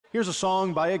Here's a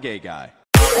song by a gay guy.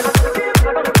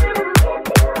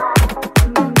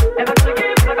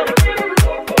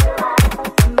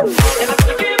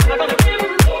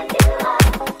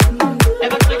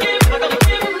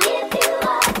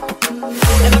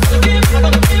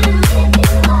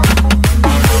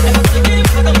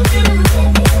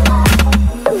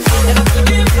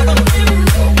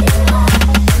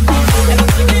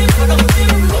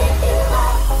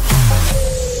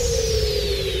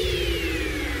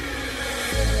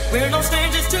 We're no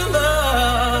strangers to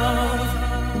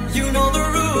love. You know the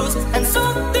rules, and so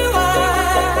do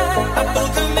I. Our full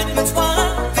commitment's what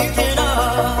I'm thinking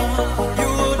of. You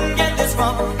wouldn't get this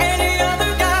from any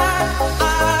other guy.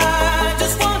 I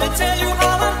just wanna tell you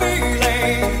how I'm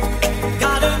feeling.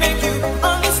 Gotta make you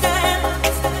understand.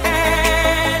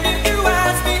 And if you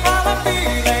ask me how I'm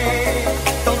feeling,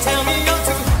 don't tell me you're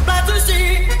too blind to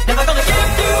see. Never gonna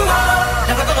give you up,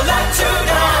 never gonna let you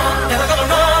down, never gonna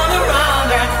run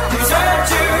around and desert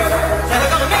you. Never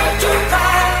gonna make you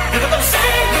cry, never gonna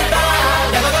say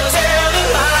goodbye, never gonna tell a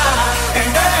lie and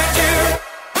hurt you.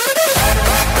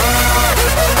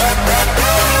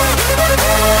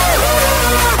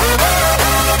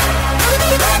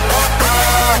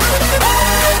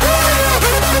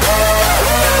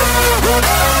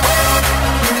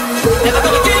 Never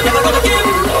gonna give, never gonna give,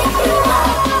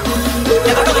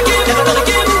 never gonna give, never gonna give, never gonna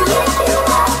give,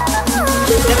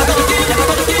 never gonna give, never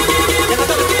gonna give, never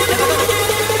gonna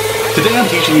give. Today I'm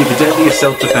teaching you the deadliest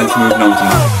self-defense move known to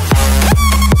man.